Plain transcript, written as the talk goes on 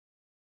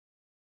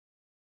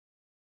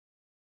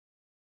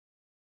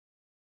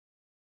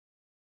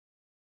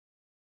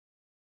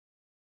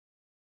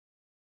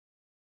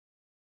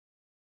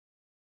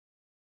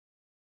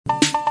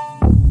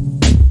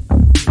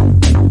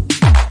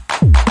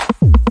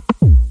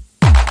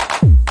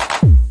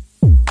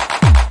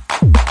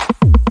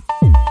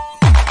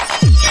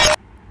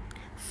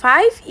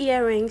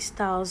earring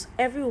styles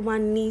every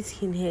woman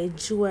needs in her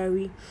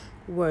jewelry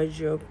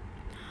wardrobe?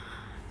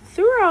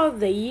 Throughout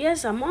the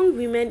years, among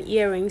women,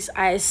 earrings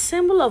are a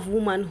symbol of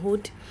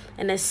womanhood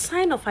and a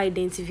sign of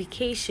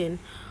identification.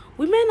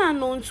 Women are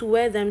known to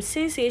wear them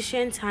since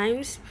ancient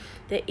times.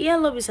 The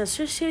earlobe is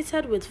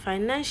associated with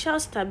financial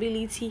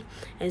stability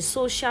and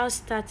social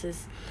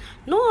status.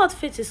 No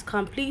outfit is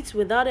complete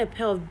without a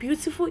pair of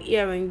beautiful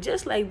earrings,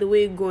 just like the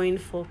way you're going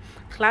for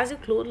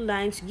classic clothing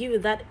line to give you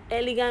that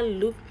elegant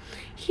look.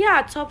 Here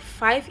are top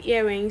 5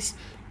 earrings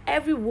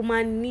every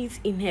woman needs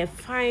in her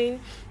fine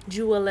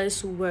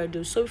jeweler's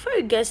wardrobe. So before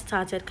you get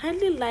started,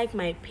 kindly like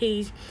my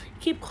page,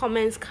 keep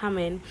comments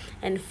coming,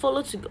 and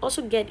follow to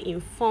also get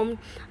informed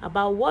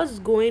about what's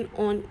going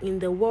on in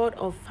the world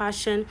of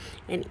fashion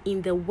and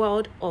in the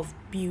world of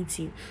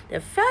beauty. The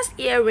first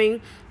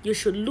earring you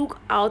should look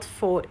out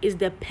for is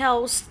the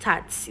pearl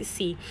studs. You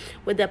see,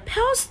 with the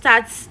pearl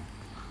studs,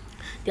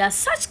 they are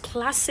such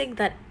classic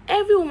that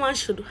every woman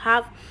should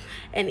have,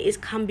 and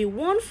it can be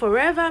worn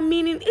forever,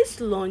 meaning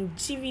its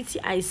longevity,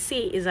 I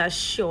say, is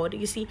assured.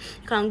 You see,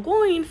 you can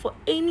go in for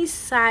any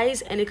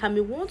size and it can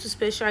be worn to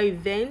special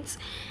events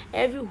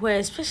everywhere,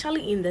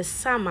 especially in the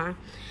summer.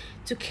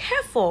 To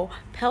care for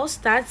pearl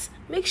studs,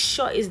 make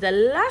sure it's the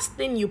last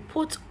thing you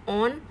put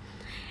on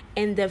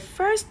and the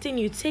first thing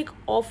you take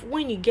off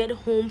when you get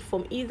home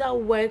from either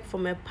work,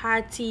 from a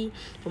party,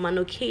 from an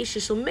occasion.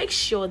 So make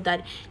sure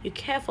that you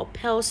care for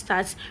pearl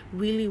studs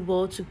really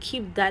well to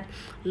keep that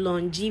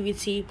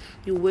longevity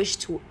you wish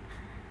to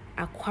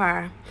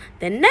acquire.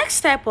 The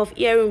next type of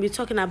earring we're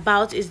talking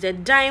about is the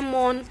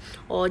diamond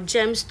or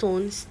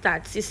gemstone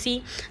studs. You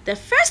see, the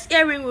first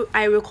earring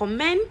I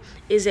recommend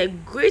is a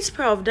great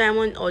pair of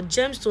diamond or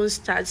gemstone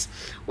studs.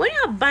 When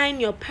you're buying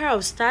your pair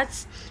of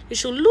studs, you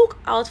should look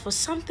out for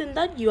something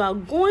that you are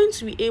going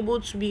to be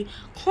able to be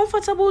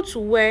comfortable to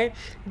wear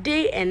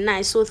day and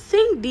night. So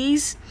think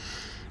these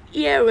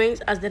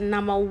earrings as the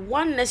number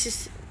one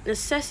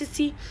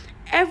necessity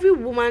every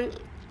woman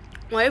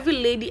or every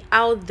lady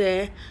out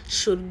there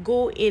should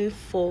go in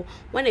for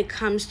when it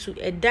comes to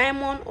a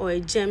diamond or a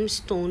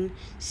gemstone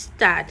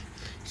stud.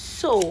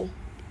 So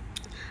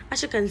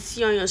as you can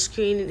see on your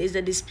screen is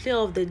the display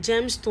of the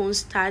gemstone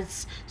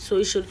studs. So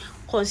you should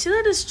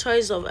consider this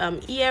choice of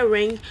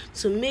earring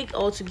to make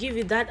or to give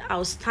you that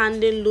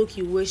outstanding look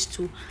you wish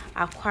to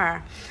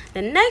acquire.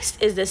 The next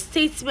is the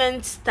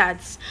statement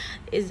studs.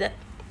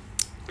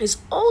 Is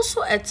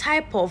also a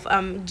type of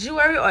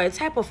jewelry or a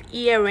type of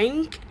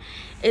earring.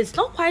 It's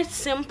not quite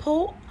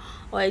simple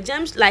or a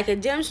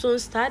gemstone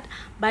stud,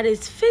 but it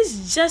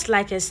fits just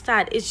like a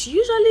stud. It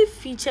usually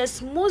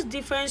features most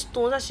different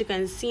stones, as you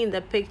can see in the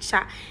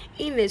picture,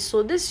 in it.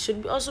 So this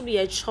should also be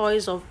a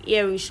choice of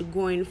earring you should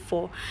go in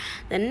for.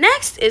 The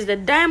next is the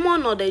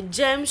diamond or the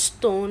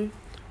gemstone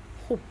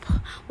hoop.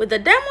 With the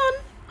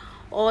diamond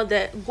or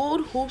the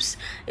gold hoops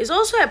is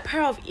also a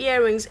pair of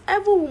earrings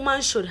every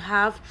woman should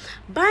have.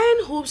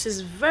 Buying hoops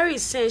is very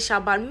essential,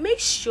 but make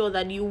sure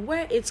that you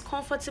wear it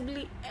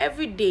comfortably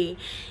every day.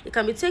 It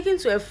can be taken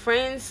to a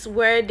friend's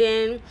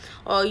wedding,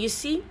 or you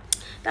see,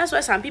 that's why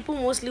some people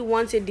mostly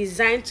want a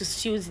design to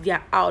suit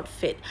their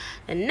outfit.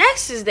 The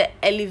next is the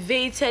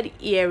elevated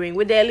earring.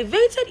 With the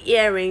elevated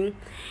earring,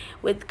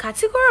 with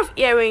category of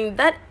earring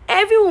that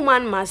every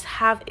woman must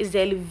have is the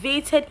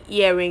elevated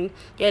earring.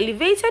 The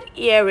elevated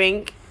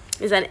earring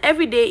is an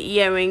everyday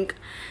earring,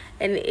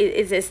 and it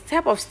is a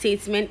type of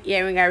statement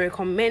earring I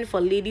recommend for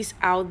ladies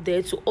out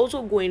there to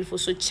also go in for.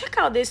 So check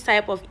out this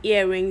type of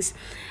earrings,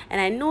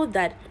 and I know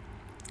that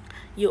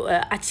you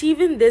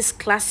achieving this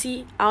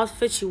classy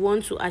outfit you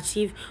want to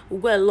achieve will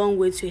go a long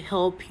way to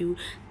help you.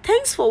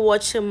 Thanks for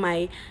watching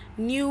my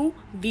new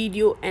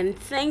video, and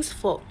thanks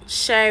for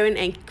sharing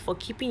and for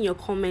keeping your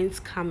comments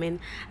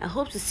coming. I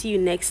hope to see you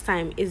next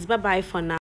time. It's bye bye for now.